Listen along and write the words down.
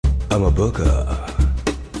I'm a booger.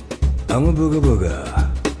 I'm a booger booger.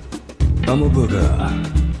 I'm a booger.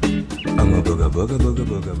 I'm a booger booger booger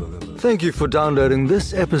booger booger. Thank you for downloading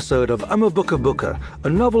this episode of I'm a Booker Booker, a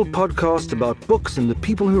novel podcast about books and the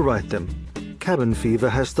people who write them. Cabin fever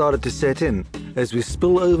has started to set in as we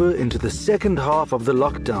spill over into the second half of the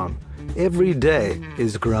lockdown. Every day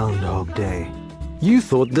is Groundhog Day. You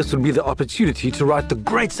thought this would be the opportunity to write the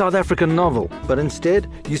great South African novel, but instead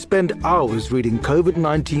you spend hours reading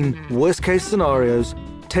COVID-19 worst-case scenarios,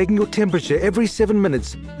 taking your temperature every 7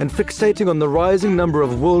 minutes, and fixating on the rising number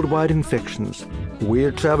of worldwide infections.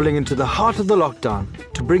 We're traveling into the heart of the lockdown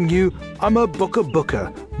to bring you I'm a Booker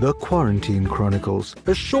Booker, The Quarantine Chronicles,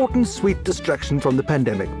 a short and sweet distraction from the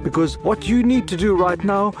pandemic, because what you need to do right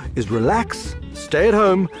now is relax, stay at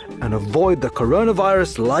home, and avoid the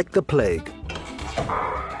coronavirus like the plague.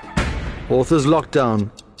 Author's Lockdown,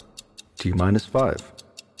 T-5.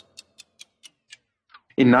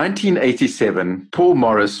 In 1987, Paul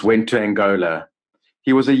Morris went to Angola.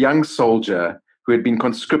 He was a young soldier who had been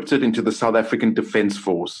conscripted into the South African Defence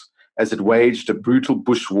Force as it waged a brutal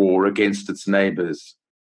bush war against its neighbours.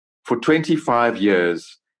 For 25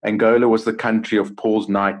 years, Angola was the country of Paul's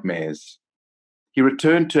nightmares. He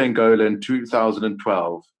returned to Angola in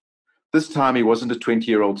 2012. This time he wasn't a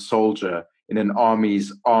 20-year-old soldier in an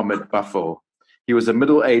army's armoured buffel. He was a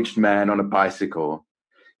middle-aged man on a bicycle.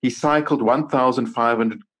 He cycled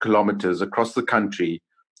 1,500 kilometers across the country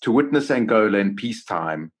to witness Angola in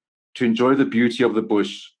peacetime, to enjoy the beauty of the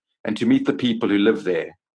bush, and to meet the people who live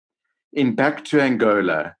there. In Back to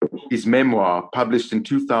Angola, his memoir, published in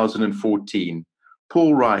 2014,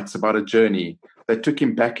 Paul writes about a journey that took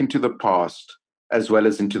him back into the past as well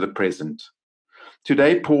as into the present.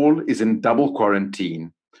 Today, Paul is in double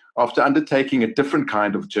quarantine after undertaking a different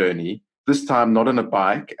kind of journey, this time not on a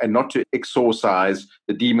bike and not to exorcise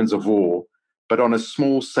the demons of war, but on a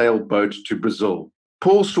small sailboat to Brazil.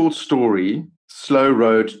 Paul's short story, Slow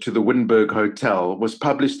Road to the Winburg Hotel, was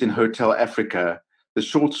published in Hotel Africa, the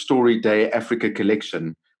Short Story Day Africa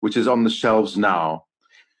collection, which is on the shelves now.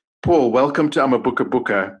 Paul, welcome to I'm a Booker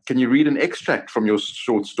Booker. Can you read an extract from your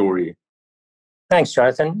short story? Thanks,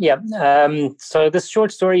 Jonathan. Yeah. So this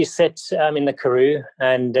short story is set in the Karoo,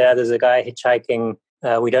 and there's a guy hitchhiking.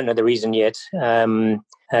 We don't know the reason yet.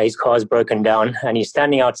 His car's broken down, and he's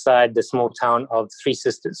standing outside the small town of Three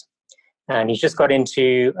Sisters. And he's just got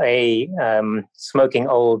into a smoking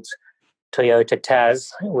old Toyota Taz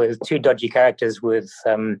with two dodgy characters with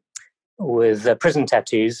prison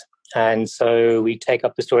tattoos. And so we take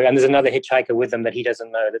up the story. And there's another hitchhiker with them that he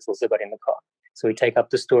doesn't know that's also got in the car. So we take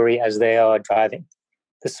up the story as they are driving.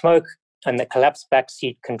 The smoke and the collapsed back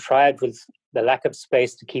seat contrived with the lack of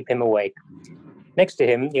space to keep him awake. Next to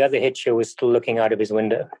him, the other hitcher was still looking out of his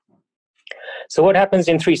window. So what happens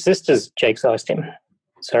in Three Sisters? Jakes asked him.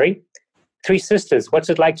 Sorry? Three Sisters, what's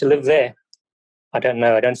it like to live there? I don't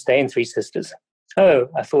know, I don't stay in Three Sisters. Oh,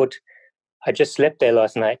 I thought I just slept there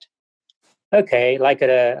last night. Okay, like at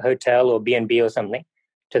a hotel or B&B or something.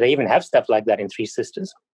 Do they even have stuff like that in Three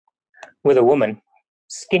Sisters? With a woman.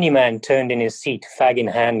 Skinny man turned in his seat, fag in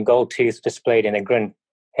hand, gold tooth displayed in a grin.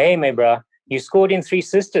 Hey, my brah, you scored in Three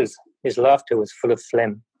Sisters. His laughter was full of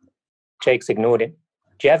phlegm. Jakes ignored him.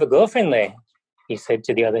 Do you have a girlfriend there? He said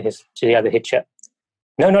to the other hitcher.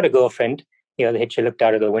 No, not a girlfriend. The other hitcher looked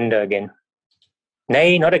out of the window again.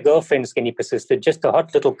 Nay, not a girlfriend, Skinny persisted. Just a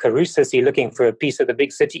hot little Karoo sissy looking for a piece of the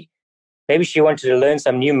big city. Maybe she wanted to learn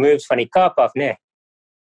some new moves funny car off ne.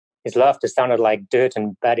 His laughter sounded like dirt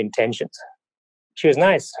and bad intentions. She was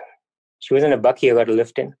nice. She wasn't a bucky I got a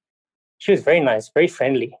lift in. She was very nice, very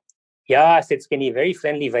friendly. Yeah, said Skinny, very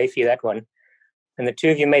friendly wafie, that one. And the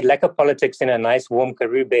two of you made lekker politics in a nice warm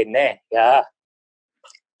Karoo bed, ne? Yeah.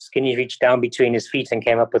 Skinny reached down between his feet and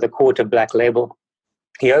came up with a quart of Black Label.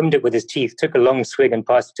 He opened it with his teeth, took a long swig and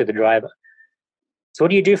passed it to the driver. So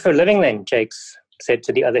what do you do for a living then? Jakes said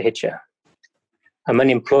to the other hitcher. I'm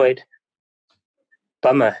unemployed.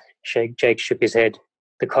 Bummer, Jake shook his head.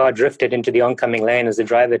 The car drifted into the oncoming lane as the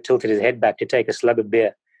driver tilted his head back to take a slug of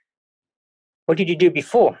beer. What did you do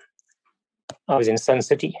before? I was in Sun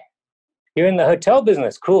City. You're in the hotel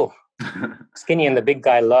business, cool. Skinny and the big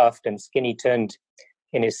guy laughed, and Skinny turned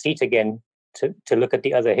in his seat again to look at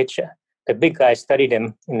the other hitcher. The big guy studied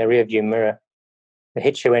him in the rearview mirror. The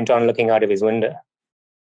hitcher went on looking out of his window.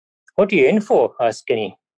 What are you in for? Asked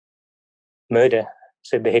Skinny. Murder,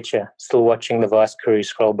 said the hitcher, still watching the vast Karoo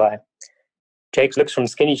scroll by. Jakes looks from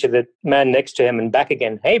Skinny to the man next to him and back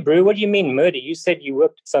again. Hey, Brew, what do you mean murder? You said you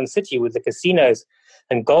worked at Sun City with the casinos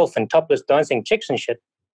and golf and topless dancing chicks and shit.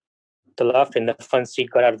 The laughter in the front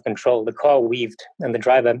seat got out of control. The car weaved, and the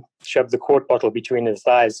driver shoved the quart bottle between his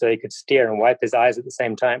thighs so he could steer and wipe his eyes at the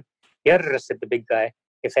same time. "Yarr," said the big guy.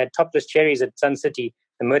 "If they had topless cherries at Sun City,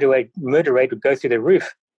 the murder rate would go through the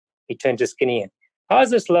roof." He turned to Skinny.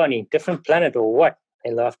 "How's this, Lonnie? Different planet or what?"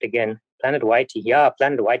 They laughed again. "Planet Whitey." "Yeah,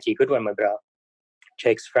 Planet Whitey. Good one, my bro."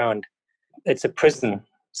 Jakes frowned. "It's a prison.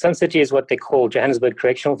 Sun City is what they call Johannesburg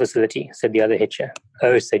Correctional Facility," said the other hitcher.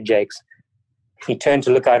 "Oh," said Jakes. He turned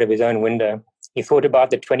to look out of his own window. He thought about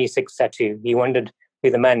the 26 tattoo. He wondered who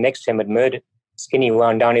the man next to him had murdered. Skinny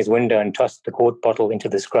wound down his window and tossed the quart bottle into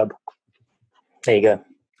the scrub. There you go.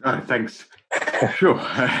 Oh, thanks. Sure.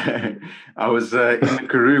 I was in the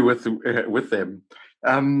Karoo with them.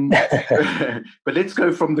 But let's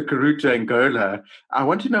go from the Karoo to Angola. I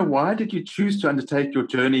want to know, why did you choose to undertake your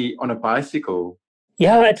journey on a bicycle?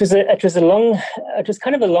 Yeah, it was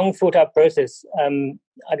kind of a long thought out process.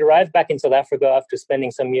 I'd arrived back in South Africa after spending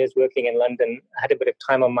some years working in London. I had a bit of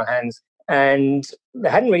time on my hands, and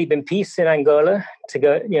there hadn't really been peace in Angola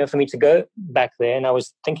for me to go back there. And I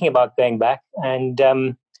was thinking about going back, and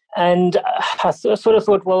I sort of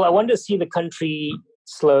thought, well, I want to see the country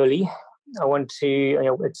slowly. I want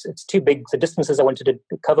to, it's too big. The distances I wanted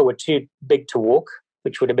to cover were too big to walk,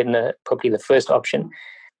 which would have been probably the first option.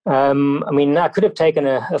 I could have taken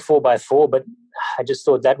a 4x4, but I just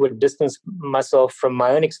thought that would distance myself from my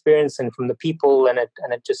own experience and from the people, and it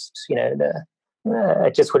just,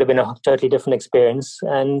 it just would have been a totally different experience.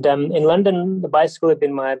 And in London, the bicycle had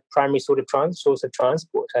been my primary source of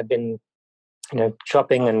transport. I'd been,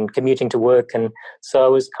 shopping and commuting to work, and so I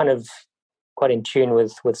was kind of quite in tune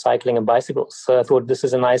with cycling and bicycles. So I thought this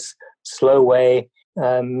is a nice, slow way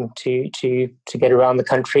to get around the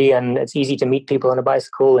country, and it's easy to meet people on a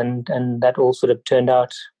bicycle, and that all sort of turned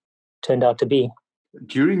out to be.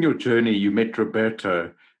 During your journey, you met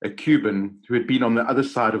Roberto, a Cuban who had been on the other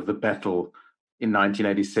side of the battle in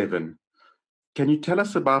 1987. Can you tell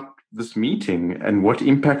us about this meeting and what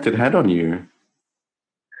impact it had on you?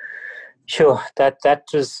 Sure. That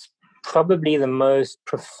was probably the most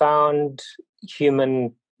profound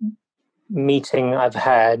human meeting I've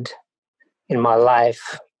had in my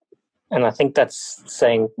life, and I think that's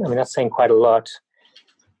saying quite a lot.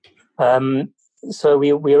 So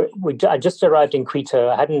I just arrived in Quito.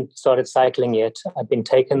 I hadn't started cycling yet. I'd been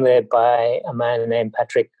taken there by a man named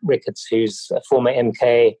Patrick Ricketts, who's a former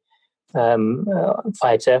MK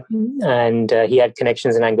fighter, and he had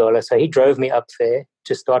connections in Angola. So he drove me up there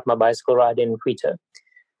to start my bicycle ride in Quito.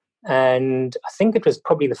 And I think it was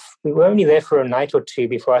probably we were only there for a night or two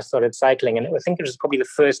before I started cycling, and I think it was probably the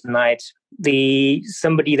first night.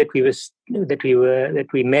 Somebody that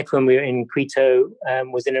we met when we were in Quito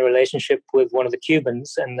was in a relationship with one of the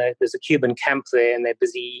Cubans, and there's a Cuban camp there, and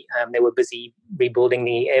they were busy rebuilding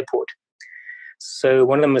the airport. So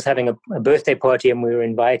one of them was having a birthday party, and we were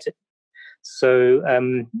invited. So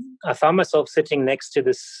I found myself sitting next to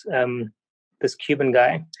this Cuban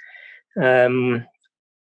guy.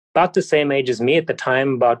 About the same age as me at the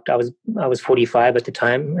time. I was 45 at the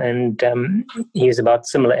time, and he was about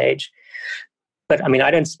similar age. But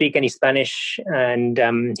I don't speak any Spanish, and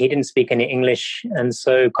he didn't speak any English, and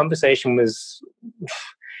so conversation was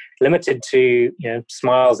limited to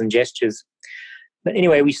smiles and gestures. But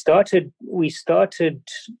anyway, we started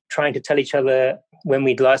trying to tell each other when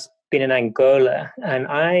we'd last been in Angola, and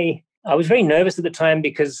I was very nervous at the time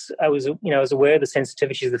because I was aware of the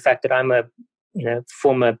sensitivities of the fact that I'm a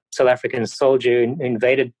former South African soldier who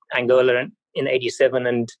invaded Angola in '87,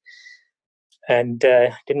 and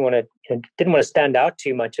didn't want to stand out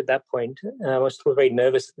too much at that point. I was still very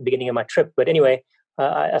nervous at the beginning of my trip. But anyway,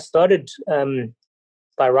 I started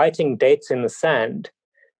by writing dates in the sand,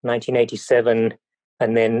 1987,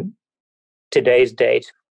 and then today's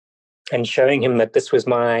date, and showing him that this was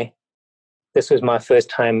my first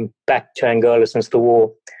time back to Angola since the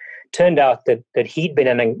war. Turned out that he'd been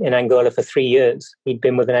in Angola for 3 years. He'd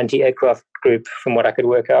been with an anti-aircraft group, from what I could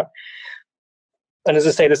work out. And as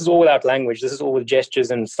I say, this is all without language. This is all with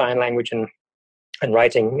gestures and sign language and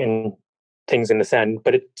writing and things in the sand.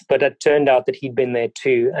 But it turned out that he'd been there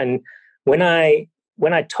too. And when I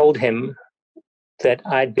told him that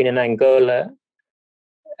I'd been in Angola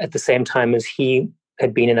at the same time as he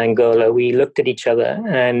had been in Angola, we looked at each other,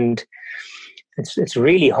 and it's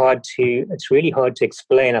really hard to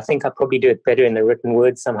explain. I think I probably do it better in the written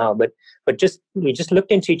word somehow. But we just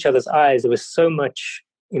looked into each other's eyes. There was so much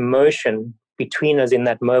emotion between us in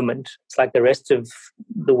that moment. It's like the rest of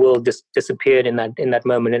the world just disappeared in that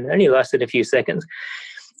moment, and it only lasted a few seconds.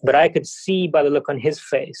 But I could see by the look on his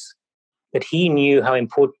face that he knew how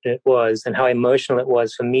important it was and how emotional it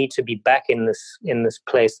was for me to be back in this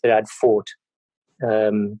place that I'd fought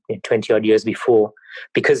 20 odd years before,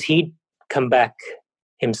 because he'd come back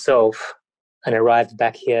himself and arrived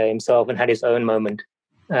back here himself and had his own moment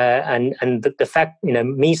And the fact,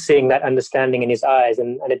 me seeing that understanding in his eyes,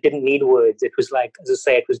 and it didn't need words. It was like, as I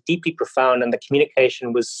say, it was deeply profound, and the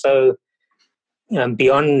communication was so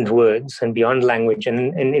beyond words and beyond language.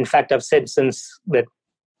 And in fact, I've said since that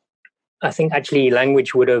I think actually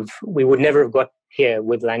we would never have got here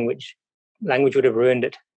with language. Language would have ruined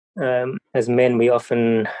it. As men, we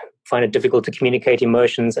often find it difficult to communicate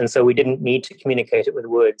emotions, and so we didn't need to communicate it with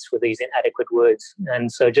words, with these inadequate words.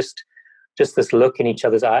 And so just this look in each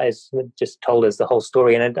other's eyes just told us the whole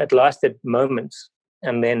story, and it lasted moments.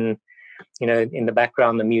 And then, in the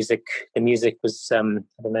background, the music was, I don't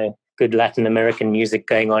know, good Latin American music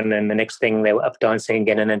going on, and the next thing they were up dancing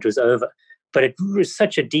again, and it was over. But it was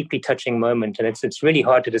such a deeply touching moment, and it's really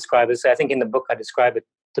hard to describe it. So I think in the book I describe it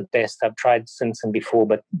the best. I've tried since and before,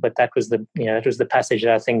 but that was the passage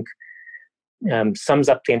that I think sums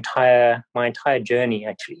up my entire journey.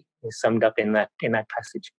 Actually, is summed up in that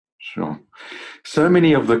passage. Sure. So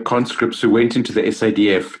many of the conscripts who went into the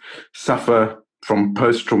SADF suffer from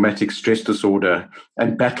post-traumatic stress disorder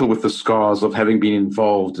and battle with the scars of having been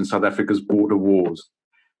involved in South Africa's border wars,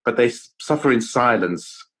 but they suffer in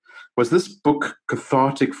silence. Was this book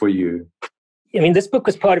cathartic for you? I mean, this book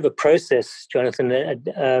was part of a process, Jonathan.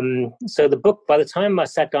 So the book, by the time I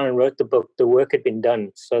sat down and wrote the book, the work had been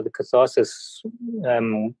done. So the catharsis,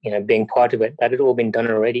 being part of it, that had all been done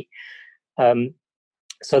already.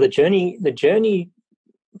 So the journey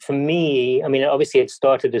for me, I mean, obviously it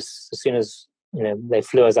started as soon as, they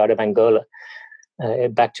flew us out of Angola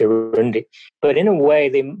back to Burundi. But in a way,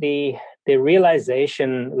 the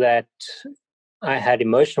realization that I had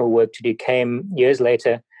emotional work to do came years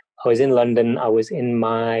later. I was in London. I was in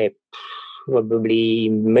my probably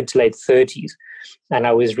mid to late 30s, and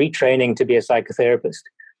I was retraining to be a psychotherapist.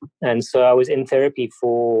 And so I was in therapy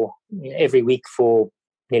every week for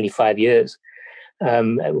nearly 5 years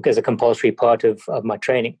as a compulsory part of my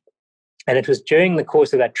training. And it was during the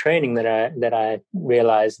course of that training that I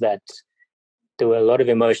realized that there were a lot of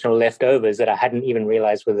emotional leftovers that I hadn't even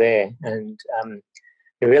realized were there. And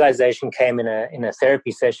the realization came in a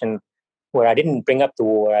therapy session where I didn't bring up the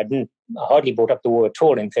war. I hardly brought up the war at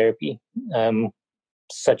all in therapy.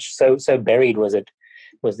 So buried was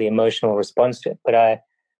the emotional response to it. But I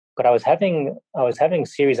was having a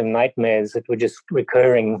series of nightmares that were just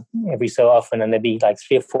recurring every so often, and there'd be like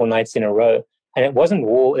 3 or 4 nights in a row. And it wasn't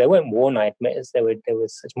war. They weren't war nightmares.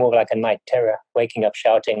 It's more like a night terror, waking up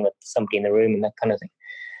shouting with somebody in the room and that kind of thing.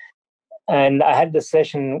 And I had this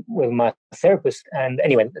session with my therapist, and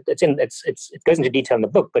anyway, it goes into detail in the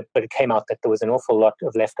book, but it came out that there was an awful lot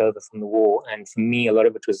of leftover from the war, and for me, a lot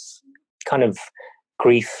of it was kind of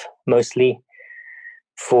grief, mostly,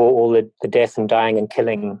 for all the death and dying and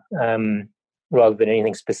killing, rather than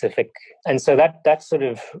anything specific. And so that sort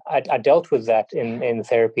of, I dealt with that in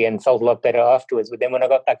therapy and felt a lot better afterwards. But then when I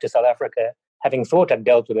got back to South Africa, having thought I'd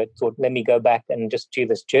dealt with it, thought, let me go back and just do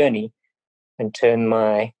this journey and turn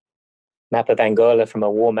my map of Angola from a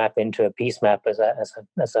war map into a peace map, as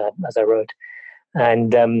I wrote.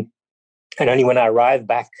 And only when I arrived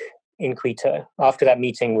back in Quito after that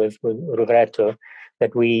meeting with Roberto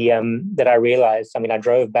that I realized. I mean, I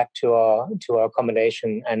drove back to our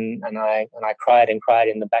accommodation and I cried and cried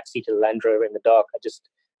in the backseat of the Land Rover in the dark.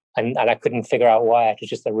 And I couldn't figure out why. It was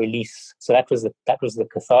just a release. So that was the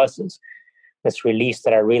catharsis, this release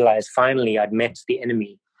that I realized finally I'd met the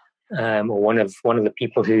enemy, or one of the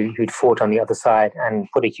people who'd fought on the other side, and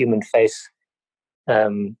put a human face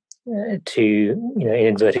to, in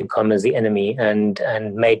inverted commas, the enemy, and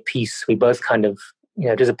made peace. We both kind of,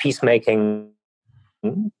 it was a peacemaking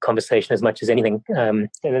conversation as much as anything. And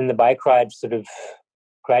then the bike ride sort of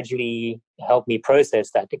gradually helped me process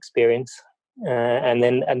that experience. And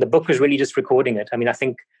the book was really just recording it. I mean, I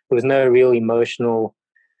think there was no real emotional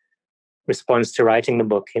response to writing the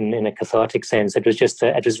book in a cathartic sense. It was just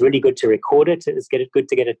it was really good to record it. It was good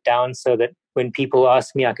to get it down so that when people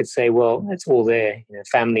asked me, I could say, well, it's all there.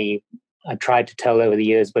 Family, I tried to tell over the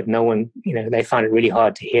years, but no one, they found it really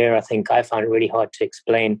hard to hear. I think I found it really hard to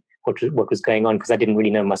explain what was going on because I didn't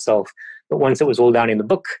really know myself. But once it was all down in the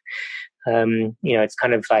book, it's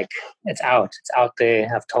kind of like it's out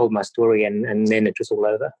there. I've told my story, and then it was all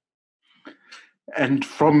over. And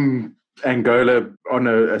from Angola on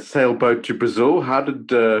a sailboat to Brazil, how did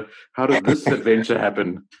this adventure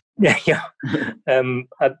happen? Yeah.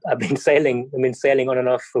 I've been sailing on and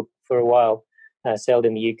off for a while. I sailed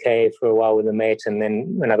in the UK for a while with a mate, and then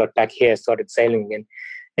when I got back here, I started sailing again.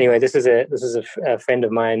 Anyway, this is a friend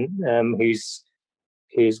of mine who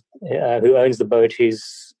owns the boat.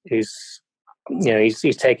 He's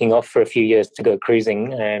taking off for a few years to go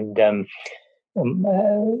cruising, and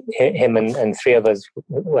him and three of us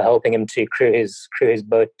were helping him to crew his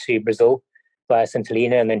boat to Brazil via St.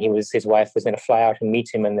 Helena, and then his wife was going to fly out and meet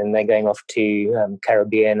him, and then they're going off to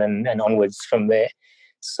Caribbean and onwards from there.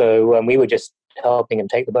 So we were just helping him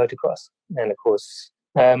take the boat across, and of course,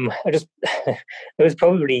 it was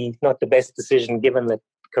probably not the best decision given that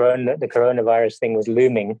the coronavirus thing was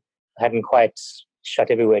looming. I hadn't quite shut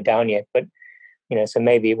everywhere down yet, but so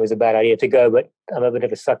maybe it was a bad idea to go. But I'm a bit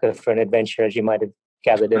of a sucker for an adventure, as you might have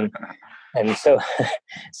gathered, and so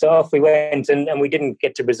off we went, and we didn't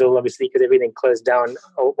get to Brazil obviously because everything closed down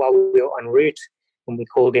while we were en route. And we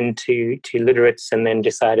called into Literates, and then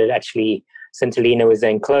decided actually St. Helena was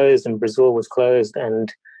then closed and Brazil was closed,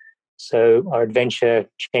 and so our adventure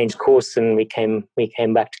changed course, and we came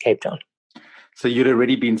back to Cape Town. So you'd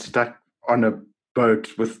already been stuck on a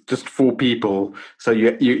boat with just 4 people. So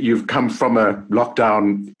you've come from a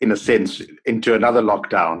lockdown, in a sense, into another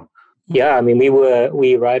lockdown. Yeah, I mean,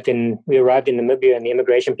 we arrived in Namibia, and the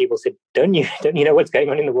immigration people said, "Don't you know what's going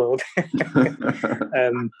on in the world?"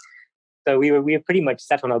 So we were pretty much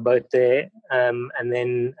sat on our boat there, and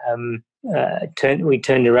then we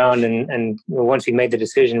turned around, and once we made the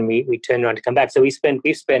decision, we turned around to come back. So we've spent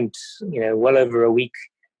well over a week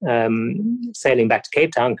sailing back to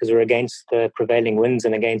Cape Town because we're against the prevailing winds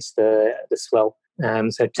and against the swell.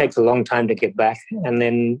 So it takes a long time to get back, and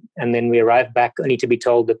then we arrived back only to be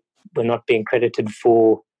told that we're not being credited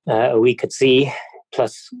for a week at sea.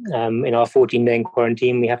 Plus, in our 14-day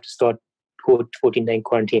quarantine, we have to start 14-day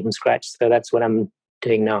quarantine from scratch. So that's what I'm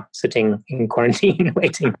doing now, sitting in quarantine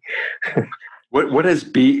waiting. What has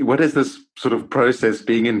this sort of process,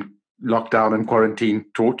 being in lockdown and quarantine,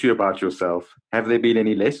 taught you about yourself? Have there been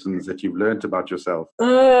any lessons that you've learned about yourself?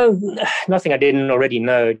 Nothing I didn't already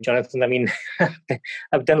know, Jonathan. I mean,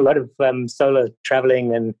 I've done a lot of solo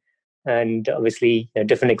traveling and obviously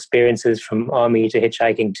different experiences, from army to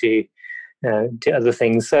hitchhiking to other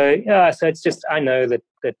things. So it's just, I know that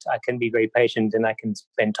I can be very patient and I can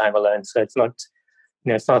spend time alone. So it's not,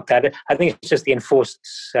 it's not that. I think it's just the enforced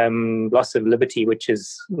loss of liberty, which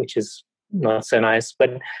is not so nice.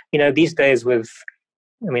 But these days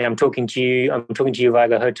I'm talking to you via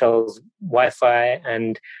the hotel's Wi-Fi,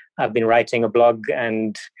 and I've been writing a blog,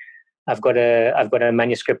 and I've got a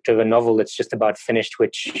manuscript of a novel that's just about finished,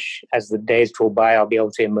 which as the days draw by, I'll be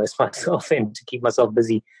able to immerse myself in to keep myself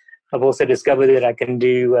busy. I've also discovered that I can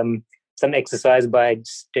do some exercise by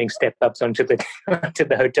just doing step-ups onto the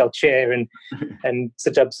hotel chair and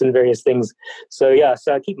sit-ups and various things. So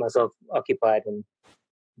I keep myself occupied and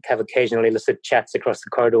have occasionally illicit chats across the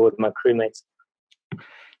corridor with my crewmates.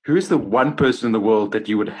 Who is the one person in the world that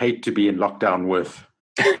you would hate to be in lockdown with?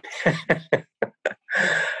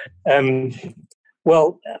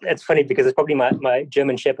 Well, it's funny because it's probably my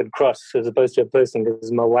German Shepherd cross as opposed to a person,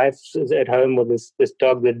 because my wife is at home with this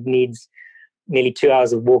dog that needs nearly 2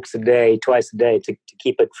 hours of walks twice a day to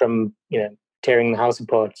keep it from tearing the house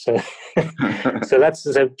apart. So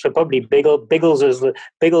so probably Biggles is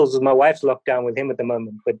my wife's lockdown with him at the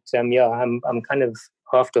moment. But I'm kind of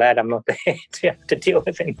half glad I'm not there to have to deal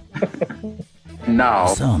with him. Now,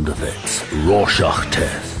 sound effects, Rorschach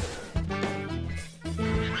test.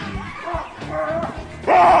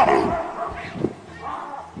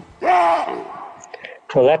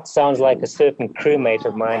 Well, that sounds like a certain crewmate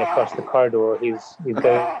of mine across the corridor. He's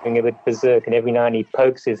going a bit berserk, and every now and he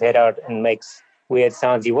pokes his head out and makes weird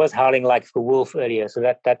sounds. He was howling like a wolf earlier, so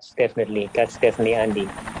that's definitely Andy.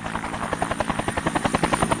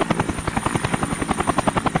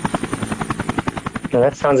 Now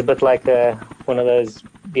that sounds a bit like one of those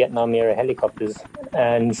Vietnam era helicopters,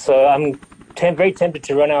 and so I'm very tempted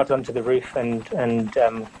to run out onto the roof and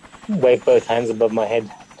wave both hands above my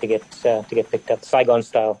head to get picked up, Saigon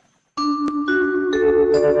style.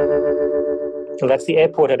 So that's the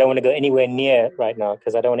airport I don't want to go anywhere near right now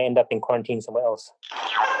because I don't want to end up in quarantine somewhere else.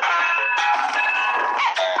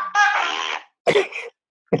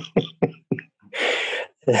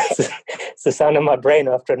 It's the sound of my brain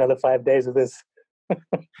after another 5 days of this.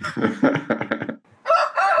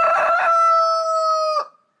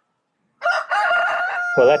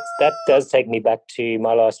 Well, that does take me back to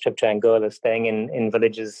my last trip to Angola, staying in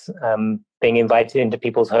villages, being invited into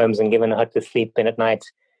people's homes and given a hut to sleep in at night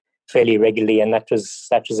fairly regularly, and that was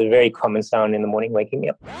a very common sound in the morning waking me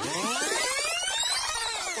up.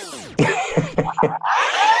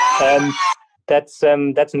 That's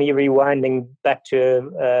me rewinding back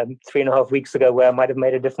to 3.5 weeks ago, where I might have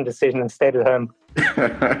made a different decision and stayed at home.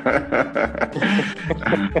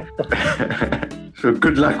 So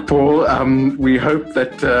good luck, Paul. We hope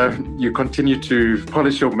that you continue to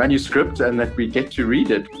polish your manuscript and that we get to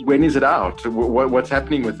read it. When is it out? What's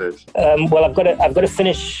happening with it? Well, I've got to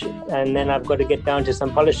finish, and then I've got to get down to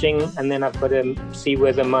some polishing, and then I've got to see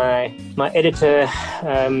whether my editor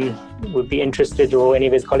would be interested, or any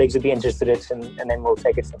of his colleagues would be interested in it, and then we'll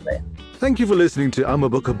take it from there. Thank you for listening to I'm a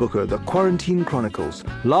Booker Booker, the Quarantine Chronicles,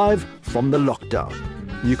 live from the lockdown.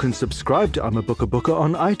 You can subscribe to I'm a Booker Booker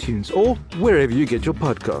on iTunes or wherever you get your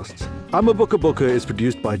podcasts. I'm a Booker Booker is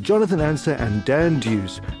produced by Jonathan Anser and Dan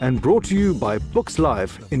Dews and brought to you by Books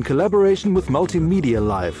Live in collaboration with Multimedia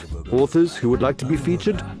Live. Authors who would like to be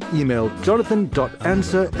featured, email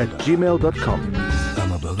jonathan.anser@gmail.com.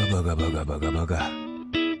 I'm a Booker Booker Booker Booker Booker.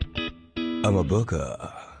 I'm a Booker.